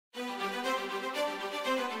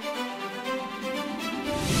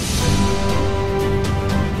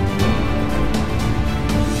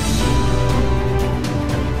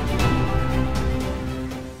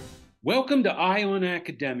Welcome to Eye on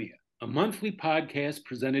Academia, a monthly podcast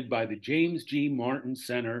presented by the James G. Martin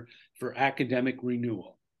Center for Academic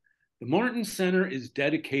Renewal. The Martin Center is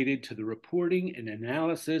dedicated to the reporting and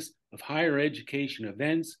analysis of higher education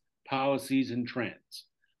events, policies, and trends.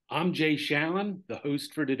 I'm Jay Shallon, the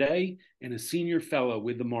host for today, and a senior fellow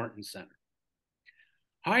with the Martin Center.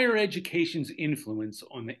 Higher education's influence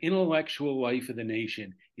on the intellectual life of the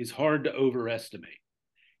nation is hard to overestimate.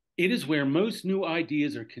 It is where most new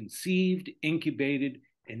ideas are conceived, incubated,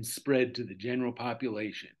 and spread to the general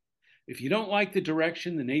population. If you don't like the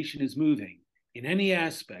direction the nation is moving, in any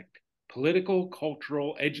aspect, political,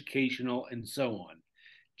 cultural, educational, and so on,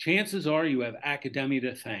 chances are you have academia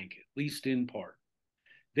to thank, at least in part.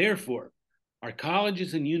 Therefore, our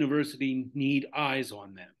colleges and universities need eyes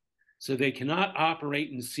on them, so they cannot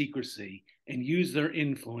operate in secrecy and use their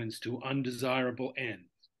influence to undesirable ends.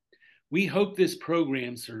 We hope this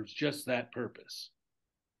program serves just that purpose.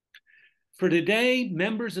 For today,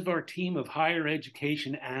 members of our team of higher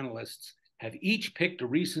education analysts have each picked a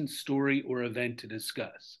recent story or event to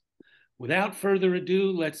discuss. Without further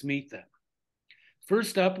ado, let's meet them.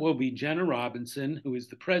 First up will be Jenna Robinson, who is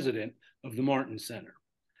the president of the Martin Center.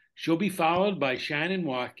 She'll be followed by Shannon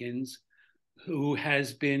Watkins, who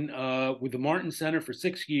has been with the Martin Center for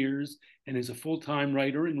 6 years and is a full-time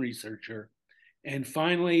writer and researcher. And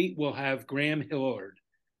finally, we'll have Graham Hillard,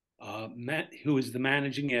 who is the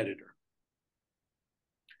managing editor.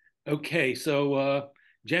 Okay, so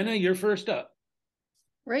Jenna, you're first up.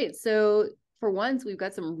 Right. So for once, we've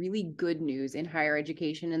got some really good news in higher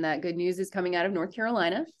education, and that good news is coming out of North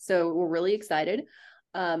Carolina. So we're really excited.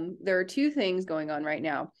 There are two things going on right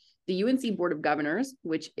now. The UNC Board of Governors,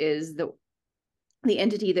 which is the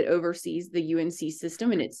entity that oversees the UNC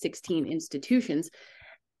system and its 16 institutions,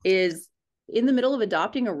 is in the middle of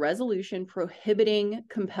adopting a resolution prohibiting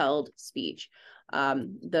compelled speech.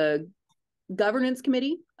 The governance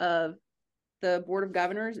committee of the Board of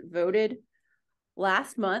Governors voted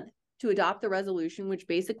last month to adopt the resolution, which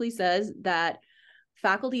basically says that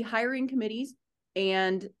faculty hiring committees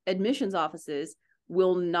and admissions offices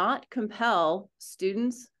will not compel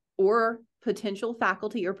students or potential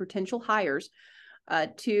faculty or potential hires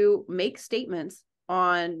to make statements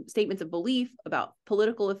of belief about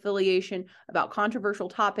political affiliation, about controversial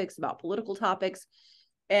topics, about political topics.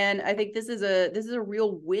 And I think this is a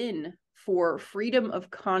real win for freedom of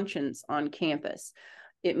conscience on campus.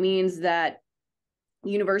 It means that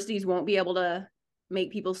universities won't be able to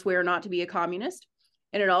make people swear not to be a communist.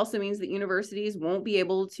 And it also means that universities won't be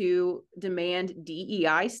able to demand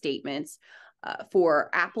DEI statements for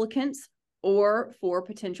applicants or for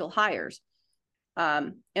potential hires.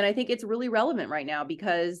 And I think it's really relevant right now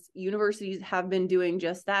because universities have been doing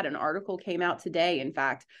just that. An article came out today, in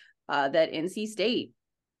fact, that NC State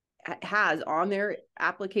has on their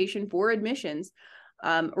application for admissions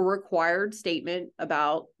a required statement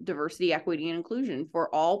about diversity, equity, and inclusion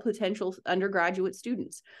for all potential undergraduate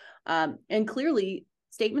students. And clearly,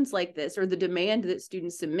 statements like this, or the demand that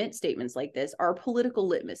students submit statements like this, are political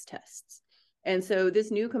litmus tests. And so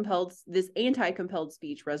this anti-compelled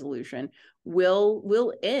speech resolution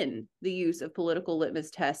will end the use of political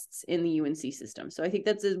litmus tests in the UNC system. So I think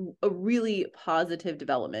that's a really positive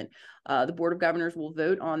development. The Board of Governors will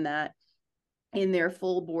vote on that in their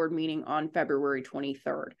full board meeting on February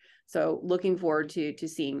 23rd. So looking forward to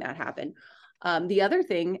seeing that happen. The other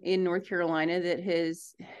thing in North Carolina that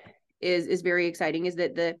is very exciting is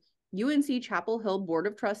that the UNC Chapel Hill Board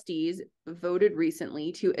of Trustees voted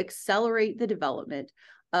recently to accelerate the development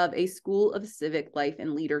of a School of Civic Life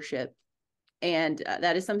and Leadership. And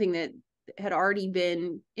that is something that had already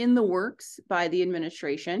been in the works by the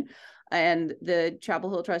administration. And the Chapel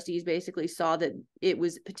Hill trustees basically saw that it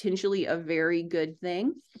was potentially a very good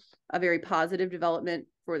thing, a very positive development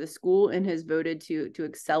for the school, and has voted to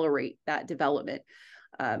accelerate that development.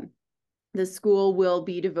 The school will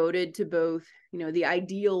be devoted to both, the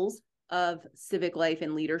ideals of civic life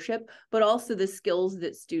and leadership, but also the skills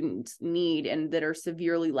that students need and that are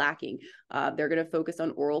severely lacking. They're going to focus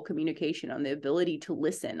on oral communication, on the ability to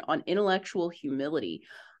listen, on intellectual humility,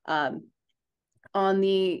 on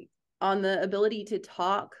the ability to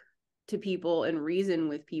talk to people and reason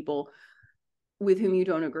with people with whom you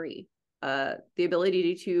don't agree, the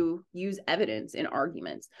ability to use evidence in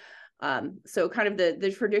arguments. So kind of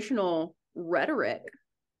the traditional rhetoric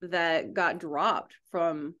that got dropped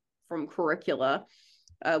from curricula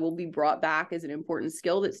will be brought back as an important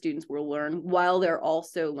skill that students will learn, while they're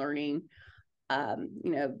also learning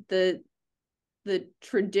the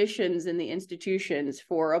traditions and the institutions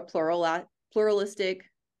for a pluralistic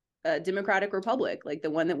democratic republic like the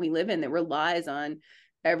one that we live in, that relies on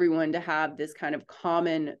everyone to have this kind of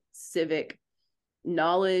common civic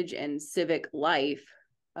knowledge and civic life,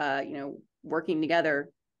 working together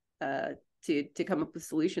to come up with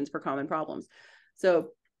solutions for common problems. So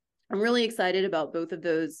I'm really excited about both of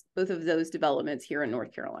those developments here in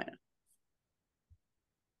North Carolina.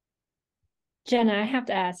 Jenna, I have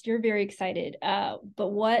to ask, you're very excited,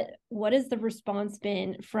 but what has the response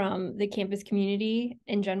been from the campus community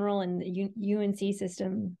in general and the UNC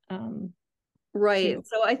system? Right.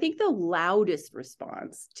 So I think the loudest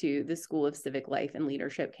response to the School of Civic Life and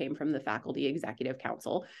Leadership came from the Faculty Executive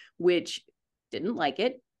Council, which didn't like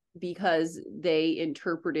it because they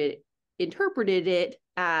interpreted it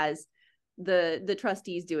as the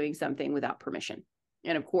trustees doing something without permission.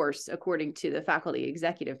 And of course, according to the Faculty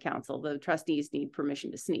Executive Council, the trustees need permission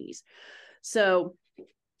to sneeze. So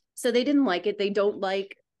they didn't like it. They don't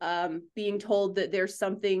like being told that there's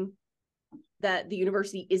something that the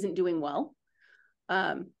university isn't doing well,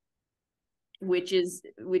 which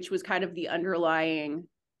was kind of the underlying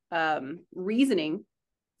reasoning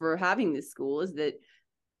for having this school, is that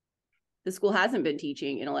the school hasn't been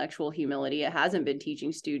teaching intellectual humility. It hasn't been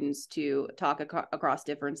teaching students to talk across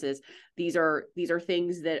differences. These are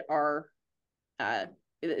things that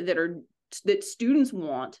that students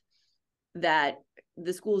want, that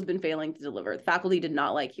the school has been failing to deliver. The faculty did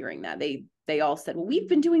not like hearing that. They all said, well, we've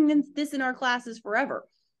been doing this in our classes forever.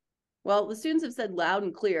 Well, the students have said loud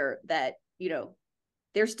and clear that,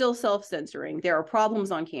 they're still self-censoring. There are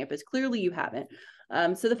problems on campus. Clearly you haven't.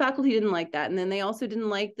 So the faculty didn't like that. And then they also didn't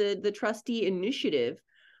like the trustee initiative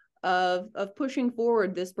of pushing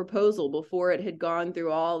forward this proposal before it had gone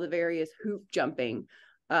through all the various hoop jumping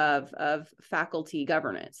of faculty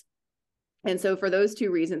governance. And so for those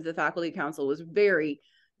two reasons, the faculty council was very,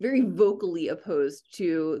 very vocally opposed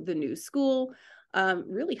to the new school,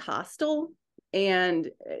 really hostile, and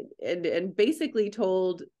basically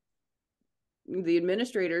told the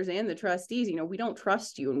administrators and the trustees, we don't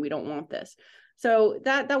trust you and we don't want this. So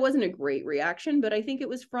that wasn't a great reaction, but I think it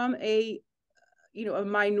was from a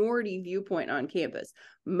minority viewpoint on campus.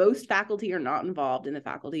 Most faculty are not involved in the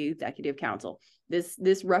Faculty Executive Council.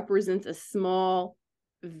 This represents a small,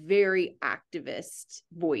 very activist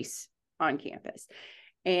voice on campus.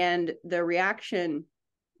 And the reaction,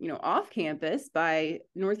 off campus by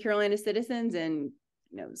North Carolina citizens and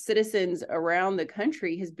citizens around the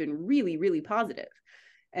country has been really, really positive.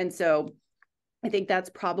 And so I think that's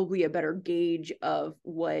probably a better gauge of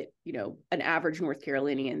what, an average North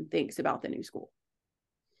Carolinian thinks about the new school.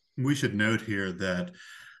 We should note here that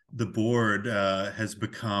the board has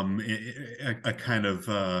become a kind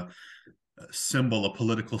of symbol, a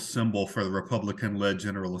political symbol for the Republican-led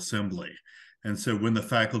General Assembly. And so when the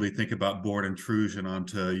faculty think about board intrusion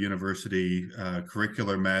onto university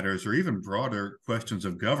curricular matters, or even broader questions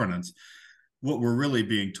of governance, what we're really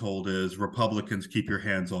being told is Republicans, keep your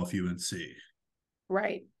hands off UNC.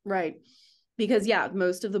 Right. Because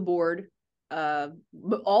most of the board,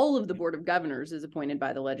 all of the Board of Governors is appointed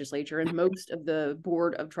by the legislature, and most of the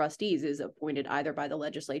Board of Trustees is appointed either by the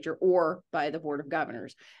legislature or by the Board of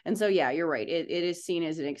Governors. And so, you're right. It is seen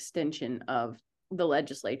as an extension of the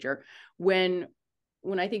legislature, when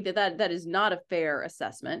I think that is not a fair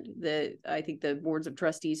assessment. I think the boards of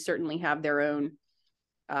trustees certainly have their own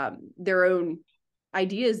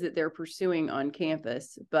ideas that they're pursuing on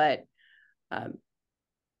campus, but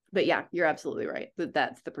you're absolutely right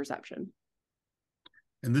that's the perception.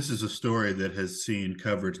 And this is a story that has seen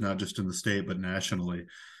coverage not just in the state but nationally.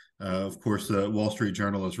 Of course, the Wall Street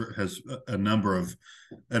Journal has a number of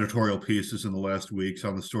editorial pieces in the last weeks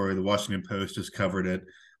on the story. The Washington Post has covered it.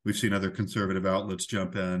 We've seen other conservative outlets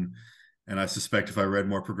jump in. And I suspect if I read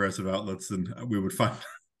more progressive outlets, then we would find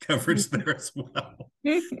coverage there as well.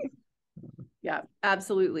 Yeah,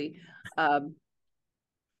 absolutely. The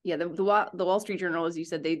Wall Street Journal, as you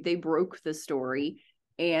said, they broke the story,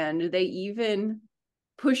 and they even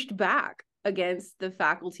pushed back against the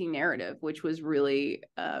faculty narrative, which was really,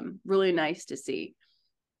 really nice to see.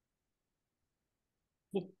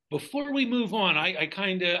 Well, before we move on, I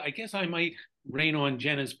guess I might rain on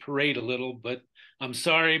Jenna's parade a little, but I'm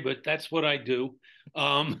sorry, but that's what I do.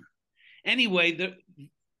 Anyway,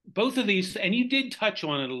 both of these, and you did touch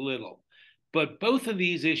on it a little, but both of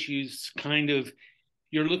these issues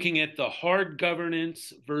you're looking at the hard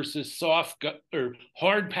governance versus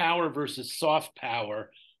hard power versus soft power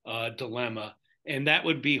dilemma. And that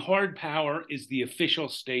would be hard power is the official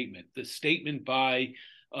statement, the statement by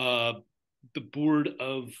the Board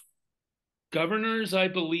of Governors, I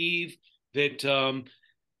believe, that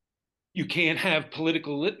you can't have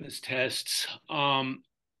political litmus tests.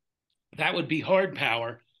 That would be hard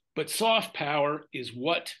power. But soft power is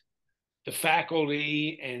what the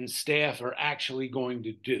faculty and staff are actually going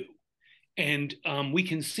to do. And we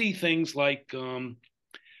can see things like UNC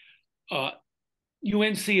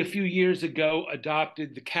a few years ago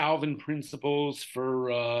adopted the Calvin principles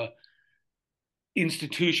for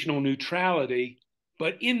institutional neutrality.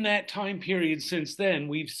 But in that time period since then,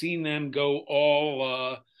 we've seen them go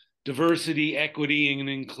all diversity, equity, and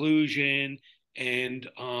inclusion, and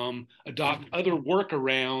adopt other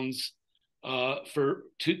workarounds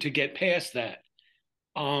to get past that.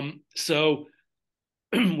 So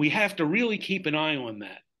we have to really keep an eye on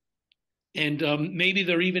that. And maybe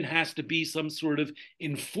there even has to be some sort of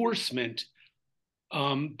enforcement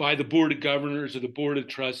by the Board of Governors or the Board of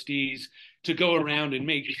Trustees to go around and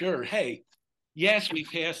make sure, hey, yes, we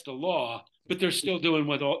passed a law, but they're still doing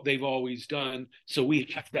what they've always done. So we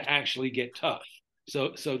have to actually get tough.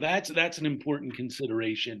 So that's an important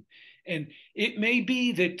consideration. And it may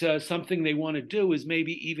be that something they want to do is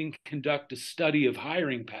maybe even conduct a study of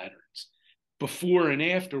hiring patterns before and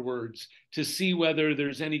afterwards to see whether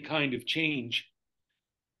there's any kind of change.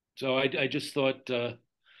 So I just thought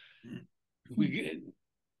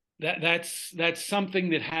that's something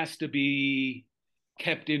that has to be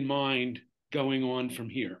kept in mind going on from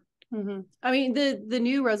here. Mm-hmm. I mean, the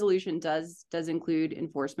new resolution does include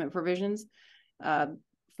enforcement provisions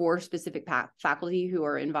for specific faculty who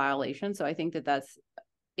are in violation. So I think that's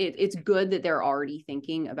it's good that they're already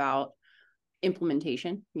thinking about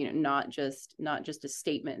implementation, not just a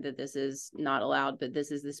statement that this is not allowed, but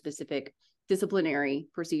this is the specific disciplinary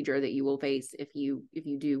procedure that you will face if you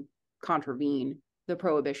do contravene the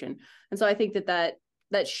prohibition. And so I think that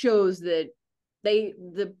shows that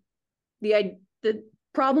the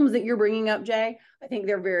problems that you're bringing up, Jay, I think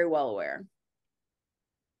they're very well aware.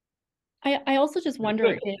 I also just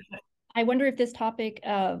wonder if this topic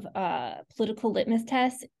of political litmus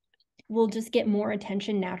tests will just get more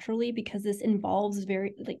attention naturally, because this involves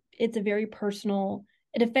it's a very personal,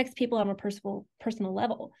 it affects people on a personal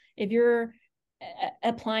level. If you're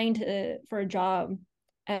applying for a job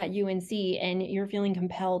at UNC and you're feeling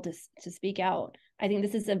compelled to speak out, I think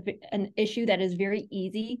this is an issue that is very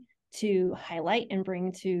easy to highlight and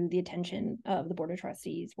bring to the attention of the Board of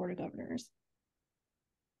Trustees, Board of Governors.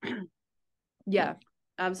 Yeah,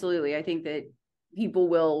 absolutely. I think that people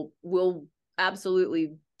will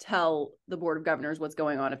absolutely tell the Board of Governors what's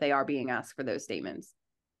going on if they are being asked for those statements.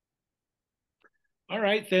 All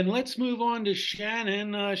right, then let's move on to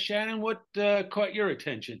Shannon. Shannon, what caught your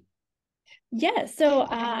attention? Yeah, so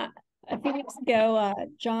a few weeks ago,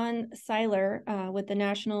 John Seiler with the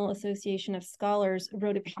National Association of Scholars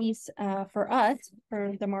wrote a piece for us,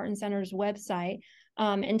 for the Martin Center's website,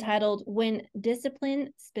 entitled "When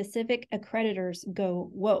Discipline-Specific Accreditors Go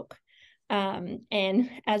Woke." And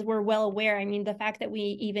as we're well aware, I mean, the fact that we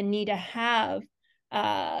even need to have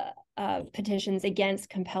petitions against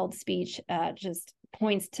compelled speech just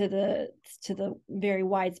points to the very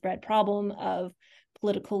widespread problem of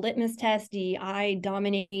political litmus tests, DEI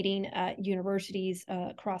dominating universities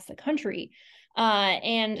across the country.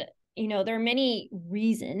 And, there are many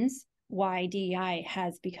reasons why DEI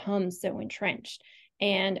has become so entrenched.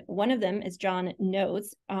 And one of them, as John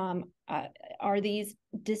notes, are these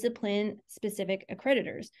discipline-specific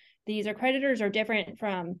accreditors. These accreditors are different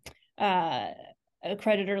from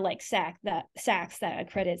accreditor like SACS that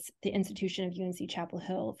accredits the institution of UNC Chapel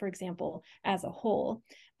Hill, for example, as a whole.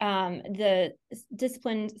 The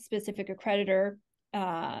discipline-specific accreditor,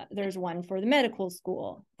 there's one for the medical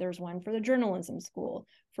school, there's one for the journalism school,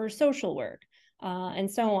 for social work, and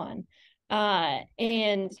so on.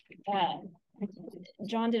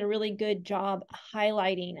 John did a really good job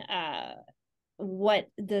highlighting what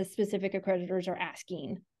the specific accreditors are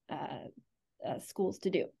asking schools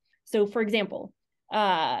to do. So, for example,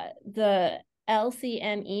 the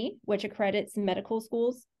LCME, which accredits medical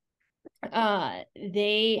schools,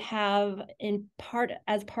 they have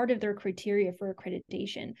as part of their criteria for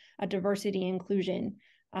accreditation, a diversity inclusion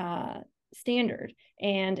standard.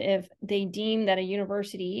 And if they deem that a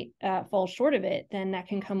university falls short of it, then that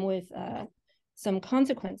can come with some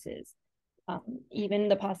consequences, even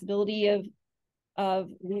the possibility of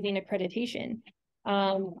losing accreditation.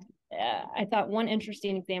 I thought one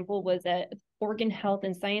interesting example was at Oregon Health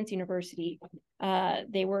and Science University.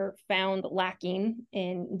 They were found lacking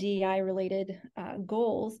in DEI-related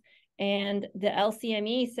goals, and the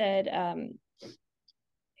LCME said,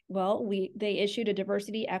 they issued a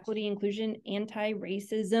diversity, equity, inclusion,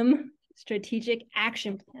 anti-racism strategic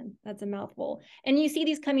action plan. That's a mouthful. And you see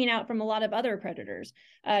these coming out from a lot of other accreditors.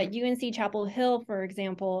 UNC Chapel Hill, for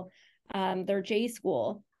example, their J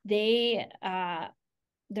school, their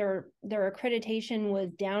accreditation was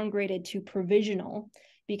downgraded to provisional.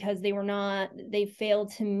 because they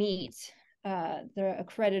failed to meet the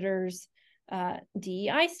accreditors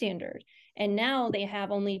DEI standard. And now they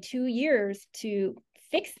have only 2 years to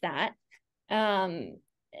fix that. And,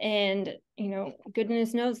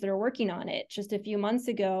 goodness knows they're working on it. Just a few months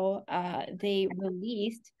ago, they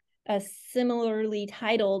released a similarly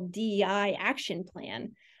titled DEI action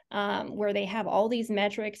plan, where they have all these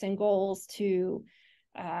metrics and goals to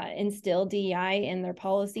instill DEI in their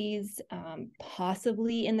policies,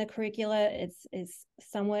 possibly in the curricula. It's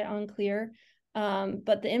somewhat unclear,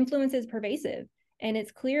 but the influence is pervasive. And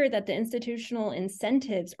it's clear that the institutional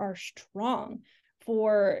incentives are strong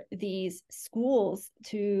for these schools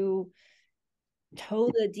to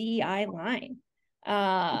toe the DEI line.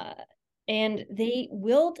 And they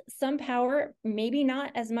wield some power, maybe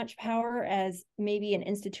not as much power as maybe an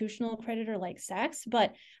institutional accreditor like SACS,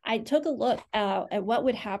 but I took a look at what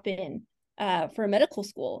would happen for a medical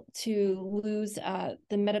school to lose the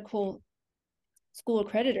medical school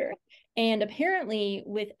accreditor. And apparently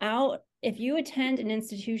if you attend an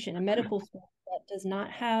institution, a medical school that does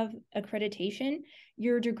not have accreditation,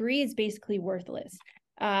 your degree is basically worthless.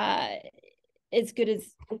 As good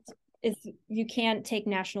as you can't take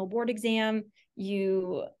national board exam,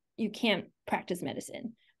 you can't practice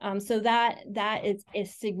medicine. So that is a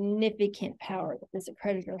significant power that this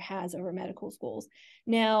accreditor has over medical schools.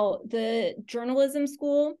 Now, the journalism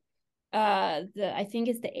school, I think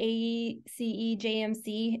it's the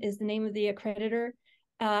ACEJMC is the name of the accreditor.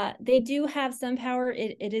 They do have some power.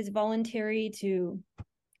 It is voluntary to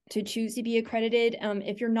choose to be accredited.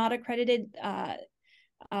 If you're not accredited,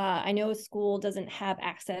 I know a school doesn't have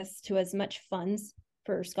access to as much funds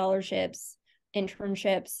for scholarships,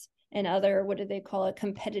 internships, and other, what do they call it,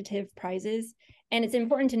 competitive prizes. And it's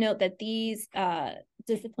important to note that these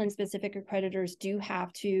discipline-specific accreditors do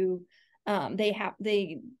have to, they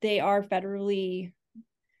are federally,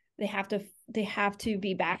 they have to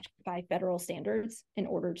be backed by federal standards in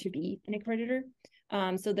order to be an accreditor.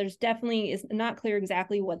 So there's definitely, it's not clear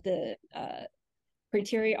exactly what the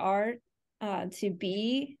criteria are to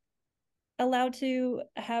be allowed to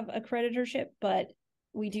have accreditorship, but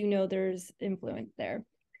we do know there's influence there.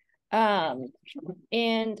 And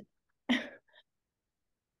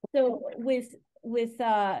so with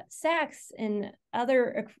SACS and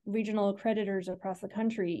other regional accreditors across the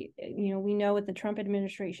country, we know with the Trump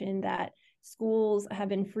administration that schools have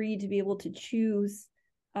been free to be able to choose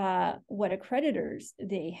what accreditors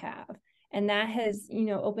they have. And that has,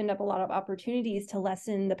 opened up a lot of opportunities to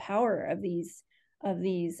lessen the power of these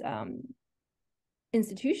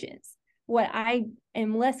institutions. What I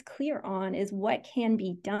am less clear on is what can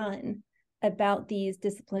be done about these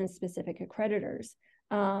discipline-specific accreditors.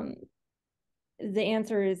 The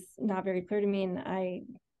answer is not very clear to me, and I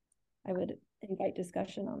would invite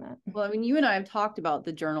discussion on that. Well, I mean, you and I have talked about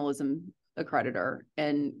the journalism accreditor,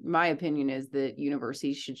 and my opinion is that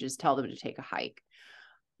universities should just tell them to take a hike.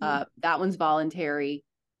 That one's voluntary,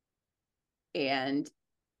 and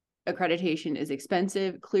accreditation is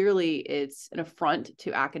expensive. Clearly, it's an affront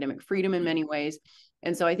to academic freedom in many ways.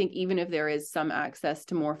 And so I think even if there is some access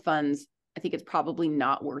to more funds, I think it's probably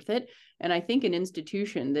not worth it. And I think an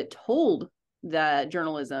institution that told the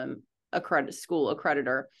journalism school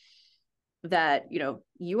accreditor that,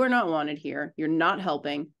 you are not wanted here, you're not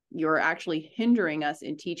helping, you're actually hindering us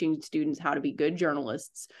in teaching students how to be good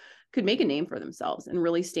journalists, could make a name for themselves and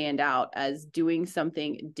really stand out as doing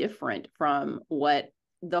something different from what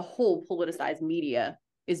the whole politicized media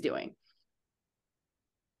is doing.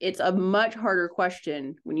 It's a much harder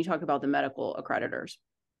question when you talk about the medical accreditors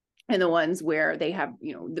and the ones where they have,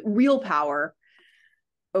 the real power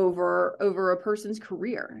over a person's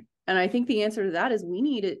career. And I think the answer to that is we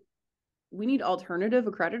need alternative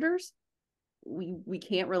accreditors. We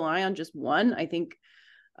can't rely on just one. I think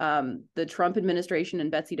the Trump administration and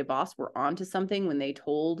Betsy DeVos were onto something when they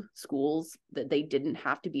told schools that they didn't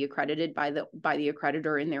have to be accredited by the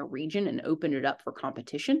accreditor in their region and opened it up for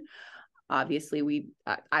competition. Obviously,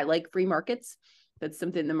 I like free markets. That's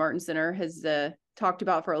something the Martin Center has talked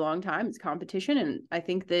about for a long time. It's competition. And I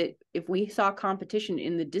think that if we saw competition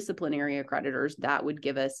in the disciplinary accreditors, that would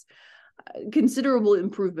give us considerable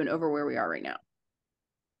improvement over where we are right now.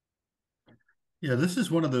 Yeah, this is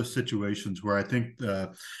one of those situations where I think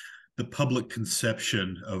the public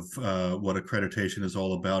conception of what accreditation is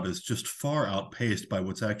all about is just far outpaced by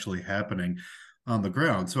what's actually happening on the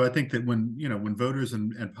ground. So I think that when voters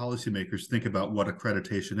and policymakers think about what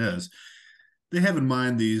accreditation is, they have in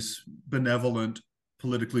mind these benevolent,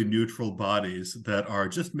 politically neutral bodies that are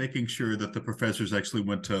just making sure that the professors actually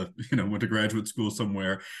went to graduate school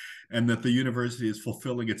somewhere, and that the university is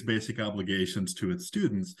fulfilling its basic obligations to its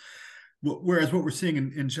students. Whereas what we're seeing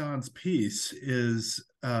in John's piece is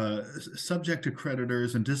subject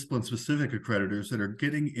accreditors and discipline-specific accreditors that are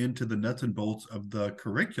getting into the nuts and bolts of the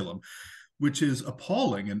curriculum, which is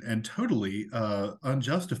appalling and totally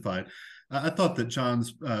unjustified. I thought that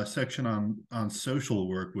John's section on social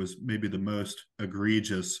work was maybe the most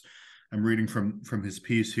egregious. I'm reading from his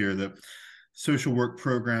piece here that social work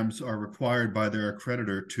programs are required by their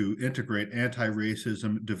accreditor to integrate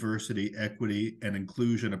anti-racism, diversity, equity, and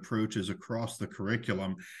inclusion approaches across the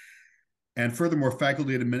curriculum. And furthermore,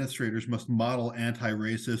 faculty and administrators must model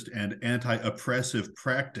anti-racist and anti-oppressive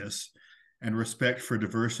practice and respect for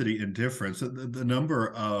diversity and difference. The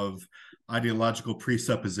number of ideological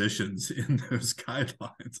presuppositions in those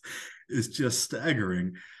guidelines is just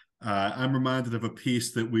staggering. I'm reminded of a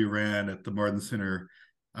piece that we ran at the Martin Center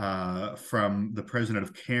from the president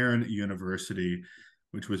of Cairn University,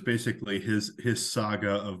 which was basically his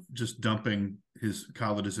saga of just dumping his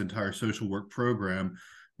college's entire social work program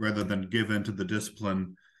rather than give in to the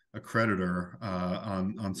discipline accreditor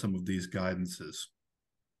on some of these guidances.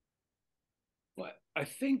 Well, I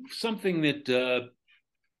think something that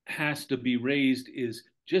has to be raised is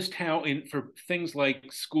just how, for things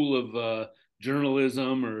like School of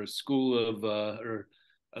Journalism or a School of or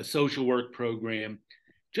a social work program,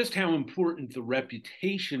 just how important the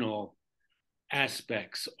reputational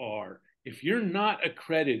aspects are. If you're not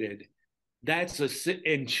accredited,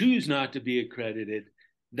 and choose not to be accredited,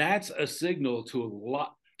 that's a signal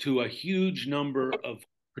to a huge number of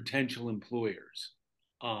potential employers.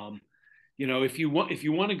 If you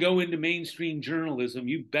want to go into mainstream journalism, and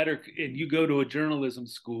you go to a journalism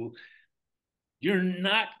school, you're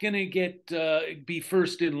not going to be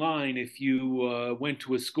first in line if you went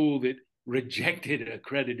to a school that rejected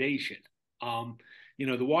accreditation.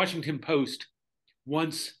 The Washington Post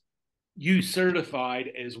wants you certified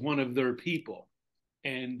as one of their people,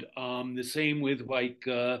 and the same with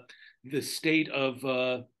the state of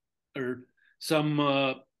or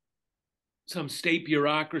some state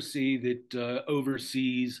bureaucracy that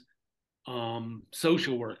oversees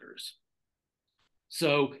social workers.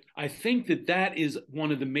 So I think that is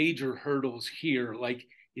one of the major hurdles here. Like,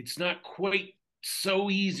 it's not quite so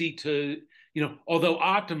easy to, although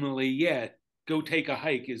optimally, yeah, go take a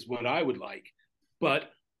hike is what I would like. But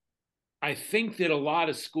I think that a lot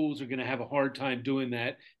of schools are going to have a hard time doing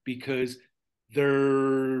that because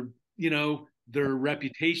their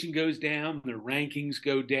reputation goes down, their rankings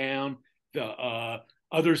go down, the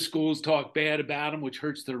other schools talk bad about them, which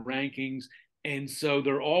hurts their rankings. And so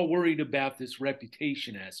they're all worried about this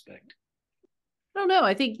reputation aspect. I don't know.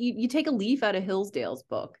 I think you take a leaf out of Hillsdale's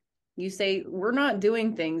book. You say, we're not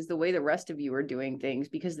doing things the way the rest of you are doing things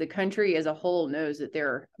because the country as a whole knows that there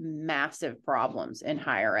are massive problems in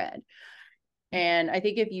higher ed. And I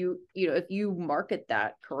think if you market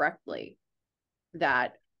that correctly,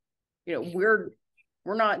 that, we're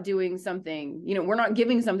not doing something, we're not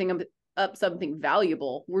giving something up something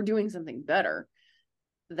valuable. We're doing something better,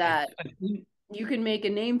 that you can make a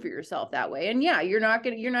name for yourself that way. And yeah, you're not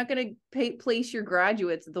going to place your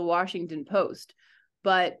graduates at the Washington Post,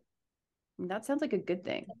 but that sounds like a good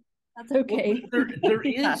thing. That's okay. Well, there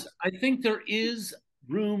is, I think there is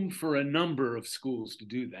room for a number of schools to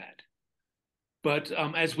do that. But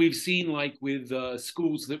as we've seen, like with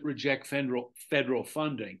schools that reject federal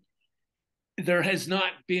funding, there has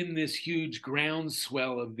not been this huge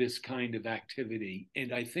groundswell of this kind of activity.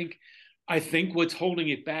 And I think what's holding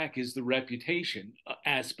it back is the reputation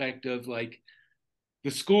aspect of, like,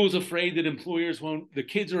 the school's afraid that the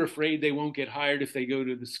kids are afraid they won't get hired if they go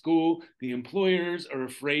to the school. The employers are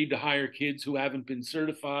afraid to hire kids who haven't been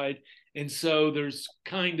certified. And so there's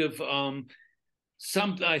kind of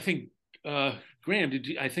I think, Graham,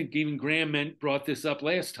 I think even Graham brought this up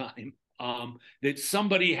last time, that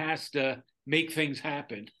somebody has to make things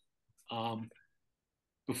happen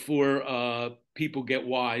before people get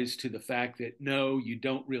wise to the fact that, no, you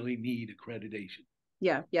don't really need accreditation.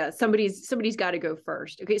 Yeah. Somebody's got to go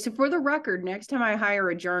first. Okay. So for the record, next time I hire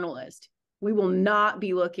a journalist, we will not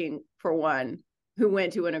be looking for one who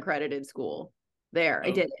went to an accredited school. There, I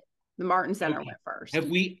did it. The Martin Center went first. Have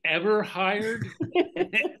we ever hired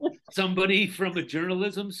somebody from a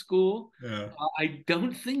journalism school? Yeah. I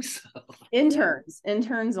don't think so.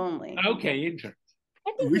 Interns only. Okay, interns.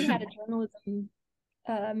 I think we had a journalism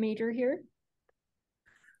major here.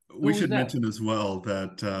 We should mention as well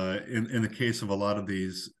that in the case of a lot of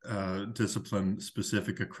these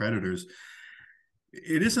discipline-specific accreditors,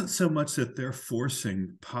 it isn't so much that they're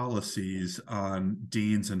forcing policies on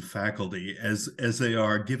deans and faculty as they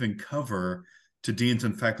are giving cover to deans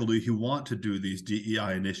and faculty who want to do these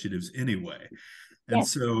DEI initiatives anyway. And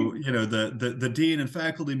Yes. so, the dean and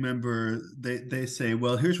faculty member, they say,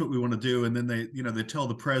 well, here's what we want to do. And then they tell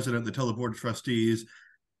the president, they tell the board of trustees,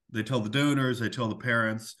 they tell the donors, they tell the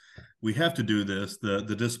parents, we have to do this.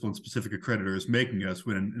 The discipline specific accreditor is making us,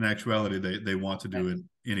 when in actuality, they want to do it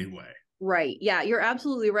anyway. Right. Yeah, you're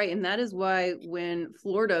absolutely right. And that is why when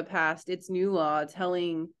Florida passed its new law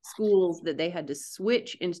telling schools that they had to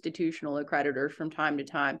switch institutional accreditors from time to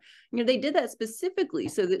time, they did that specifically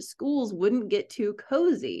so that schools wouldn't get too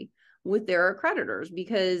cozy with their accreditors,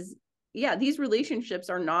 because, yeah, these relationships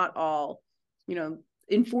are not all,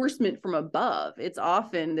 enforcement from above. It's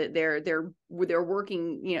often that they're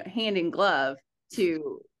working, hand in glove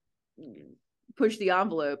to push the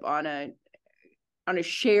envelope on a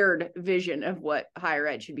shared vision of what higher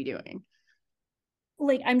ed should be doing.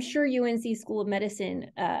 Like, I'm sure UNC School of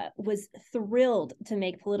Medicine was thrilled to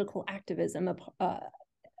make political activism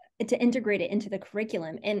to integrate it into the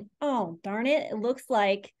curriculum. And oh, darn it looks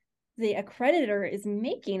like the accreditor is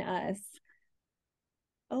making us.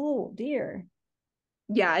 Oh, dear.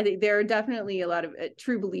 Yeah, I think there are definitely a lot of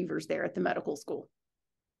true believers there at the medical school.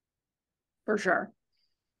 For sure.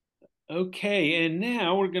 Okay, and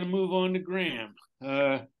now we're going to move on to Graham.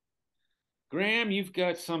 Graham, you've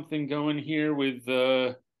got something going here with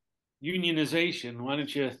unionization. Why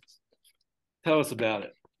don't you tell us about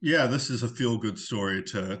it? Yeah, this is a feel-good story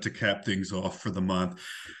to cap things off for the month.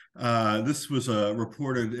 This was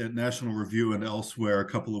reported at National Review and elsewhere a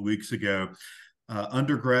couple of weeks ago.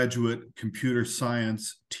 Undergraduate computer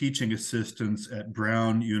science teaching assistants at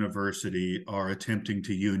Brown University are attempting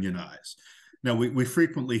to unionize. Now, we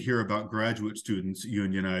frequently hear about graduate students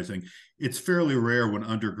unionizing. It's fairly rare when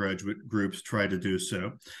undergraduate groups try to do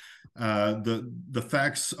so. The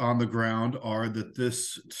facts on the ground are that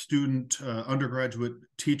this student undergraduate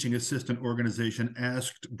teaching assistant organization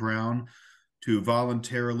asked Brown to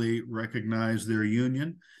voluntarily recognize their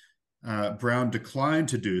union. Brown declined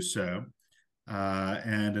to do so.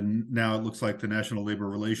 And now it looks like the National Labor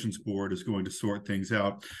Relations Board is going to sort things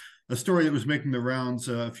out. A story that was making the rounds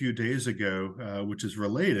a few days ago, which is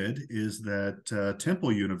related, is that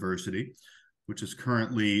Temple University, which is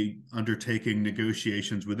currently undertaking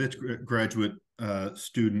negotiations with its graduate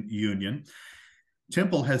student union,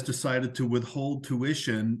 Temple has decided to withhold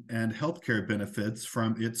tuition and healthcare benefits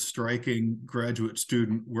from its striking graduate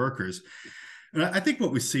student workers. And I think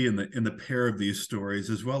what we see in the pair of these stories,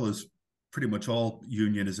 as well as pretty much all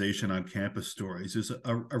unionization on campus stories, is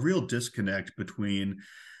a real disconnect between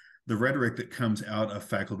the rhetoric that comes out of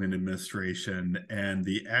faculty and administration and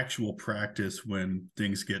the actual practice when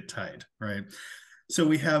things get tight, right? So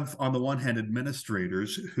we have, on the one hand,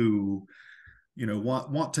 administrators who,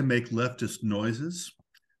 want to make leftist noises,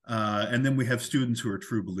 and then we have students who are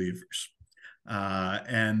true believers.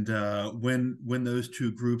 And when those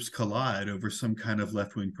two groups collide over some kind of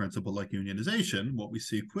left-wing principle like unionization, what we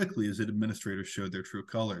see quickly is that administrators show their true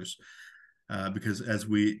colors. Because as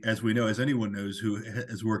we know, as anyone knows who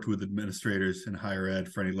has worked with administrators in higher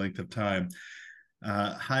ed for any length of time,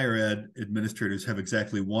 higher ed administrators have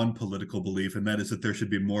exactly one political belief, and that is that there should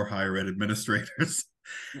be more higher ed administrators,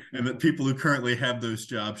 and that people who currently have those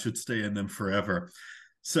jobs should stay in them forever.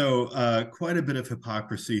 So quite a bit of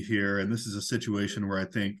hypocrisy here, and this is a situation where I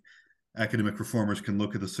think academic reformers can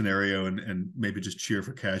look at the scenario and maybe just cheer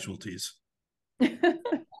for casualties.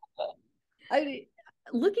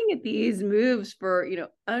 Looking at these moves for,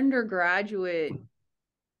 undergraduate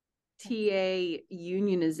TA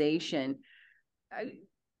unionization, how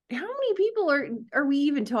many people are we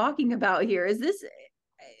even talking about here? Is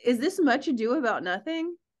this much ado about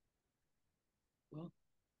nothing?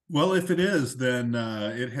 Well, if it is, then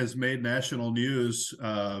it has made national news,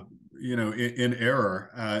 in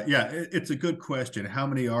error. It's a good question. How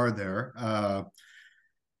many are there?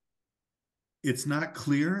 It's not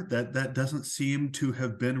clear. That doesn't seem to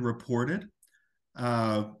have been reported.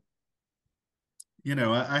 I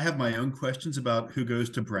have my own questions about who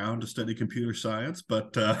goes to Brown to study computer science,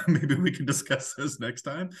 but maybe we can discuss those next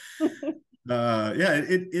time.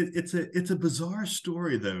 It's a bizarre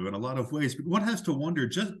story, though, in a lot of ways. But one has to wonder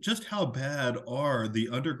just how bad are the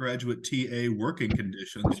undergraduate TA working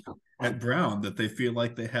conditions at Brown that they feel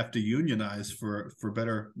like they have to unionize for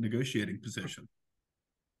better negotiating position.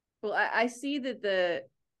 Well, I see that the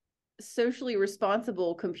socially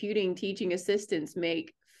responsible computing teaching assistants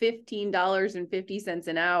make $15.50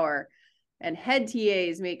 an hour, and head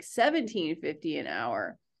TAs make $17.50 an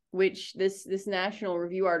hour, which this National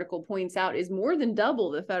Review article points out is more than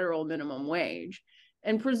double the federal minimum wage.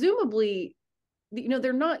 And presumably,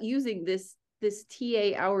 they're not using this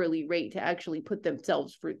TA hourly rate to actually put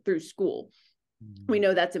themselves through school. We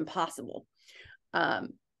know that's impossible.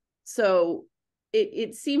 So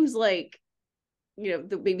it seems like,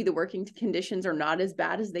 maybe the working conditions are not as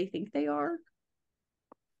bad as they think they are.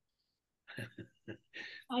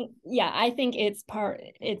 I think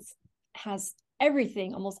has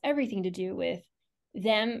almost everything to do with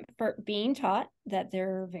them for being taught that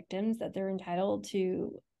they're victims, that they're entitled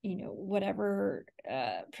to, whatever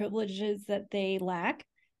privileges that they lack.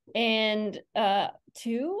 And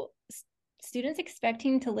two, students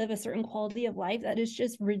expecting to live a certain quality of life that is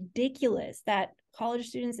just ridiculous, that college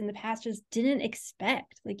students in the past just didn't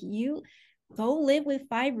expect. Like, you go live with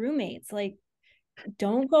 5 roommates, like,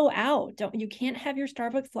 don't go out, you can't have your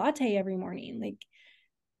Starbucks latte every morning, like,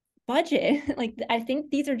 budget. Like, I think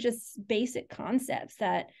these are just basic concepts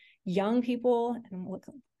that young people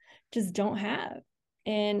just don't have.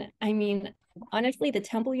 And I mean, honestly, the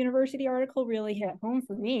Temple University article really hit home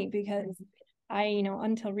for me, because I,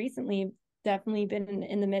 until recently, definitely been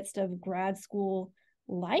in the midst of grad school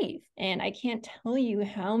life. And I can't tell you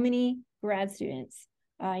how many grad students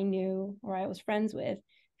I knew or I was friends with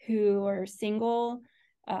who are single,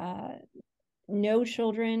 no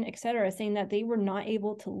children, etc., saying that they were not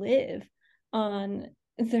able to live on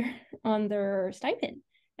their stipend.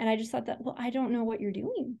 And I just thought that, well, I don't know what you're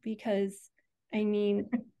doing, because I mean,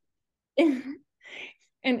 and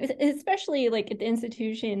especially like at the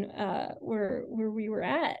institution where we were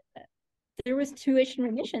at, there was tuition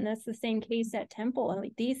remission. That's the same case at Temple. And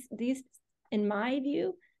like these, in my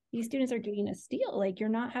view, these students are getting a steal. Like, you're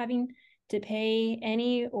not having to pay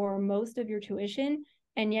any or most of your tuition,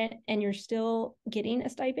 and you're still getting a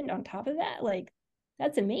stipend on top of that. Like,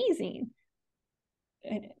 that's amazing.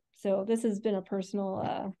 And so this has been a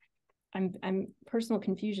personal personal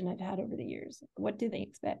confusion I've had over the years. What do they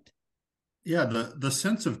expect? Yeah, the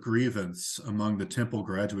sense of grievance among the Temple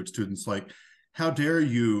graduate students, like, how dare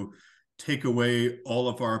you take away all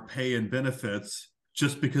of our pay and benefits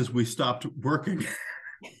just because we stopped working?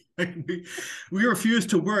 we refuse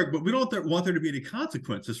to work, but we don't want there to be any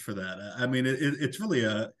consequences for that. I mean, it's really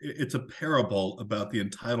it's a parable about the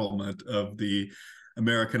entitlement of the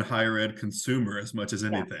American higher ed consumer as much as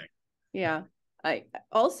anything. Yeah. I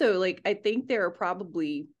also, like, I think there are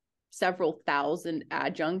probably several thousand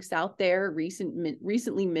adjuncts out there,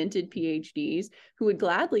 recently minted PhDs, who would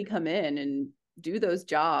gladly come in and do those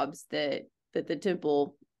jobs that the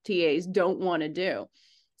Temple TAs don't want to do.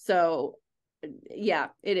 So yeah,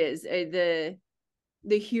 it is the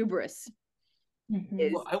hubris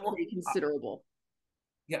is pretty considerable.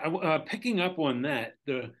 Picking up on that,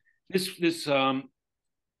 there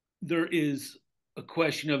is a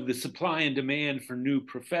question of the supply and demand for new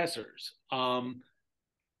professors.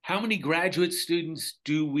 How many graduate students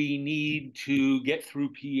do we need to get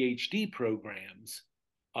through PhD programs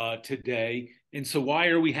today? And so why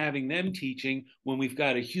are we having them teaching when we've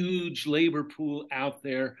got a huge labor pool out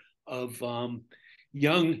there of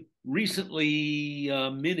young, recently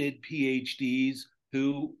minted PhDs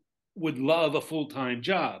who would love a full-time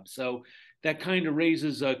job? So that kind of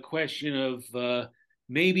raises a question of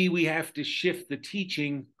maybe we have to shift the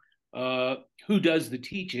teaching, who does the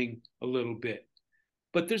teaching, a little bit.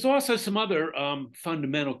 But there's also some other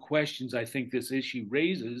fundamental questions I think this issue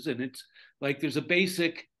raises. And it's like there's a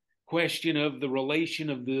basic question of the relation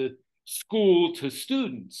of the school to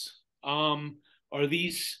students. Are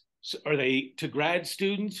they to grad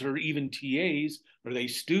students or even TAs? Are they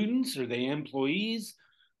students? Are they employees?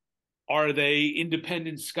 Are they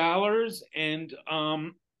independent scholars? And,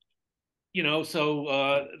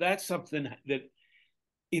 so that's something that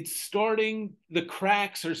the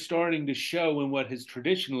cracks are starting to show in what has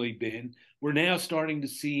traditionally been. We're now starting to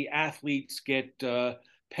see athletes get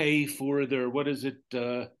pay for their, what is it,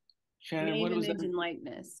 Shannon, Name, what was image, that? and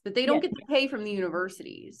likeness, but they don't get to pay from the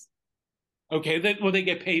universities. Okay, they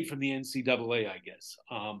get paid from the NCAA, I guess.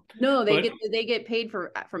 No, they get paid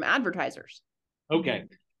from advertisers. Okay,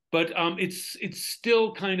 but it's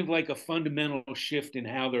still kind of like a fundamental shift in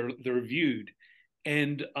how they're viewed,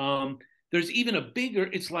 and there's even a bigger.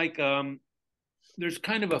 It's like there's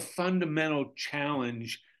kind of a fundamental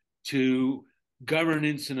challenge to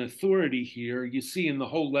governance and authority here. You see in the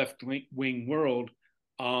whole left wing world.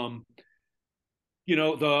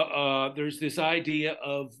 There's this idea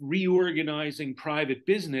of reorganizing private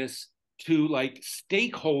business to like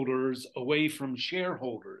stakeholders away from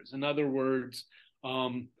shareholders. In other words,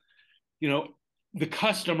 the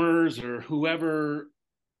customers or whoever,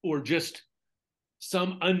 or just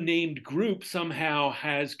some unnamed group somehow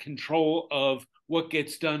has control of what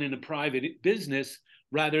gets done in a private business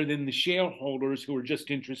rather than the shareholders who are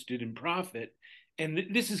just interested in profit. And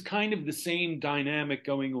this is kind of the same dynamic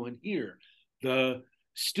going on here. The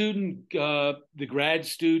the grad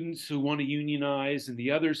students who want to unionize and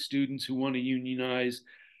the other students who want to unionize,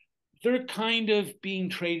 they're kind of being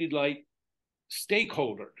treated like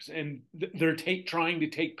stakeholders, and they're trying to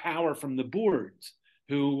take power from the boards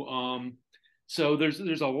who so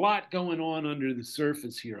there's a lot going on under the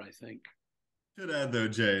surface here, I think. Should add though,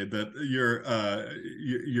 Jay, that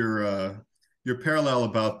your parallel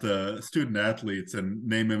about the student athletes and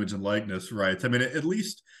name, image, and likeness rights. I mean, at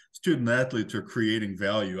least student athletes are creating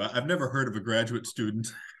value. I've never heard of a graduate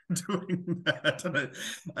student doing that, and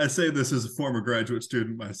I say this as a former graduate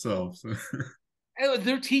student myself. So.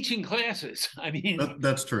 They're teaching classes. I mean,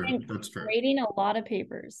 that's true. That's true. Grading a lot of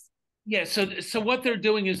papers. Yeah. So what they're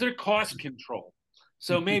doing is they're cost control.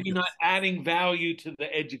 So maybe Yes. not adding value to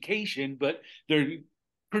the education, but they're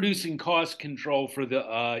producing cost control for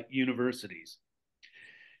the universities.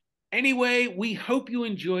 Anyway, we hope you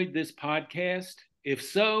enjoyed this podcast. If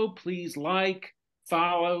so, please like,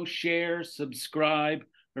 follow, share, subscribe,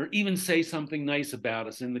 or even say something nice about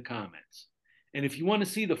us in the comments. And if you want to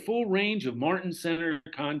see the full range of Martin Center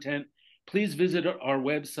content, please visit our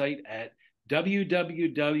website at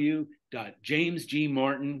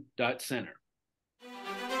www.jamesgmartin.center.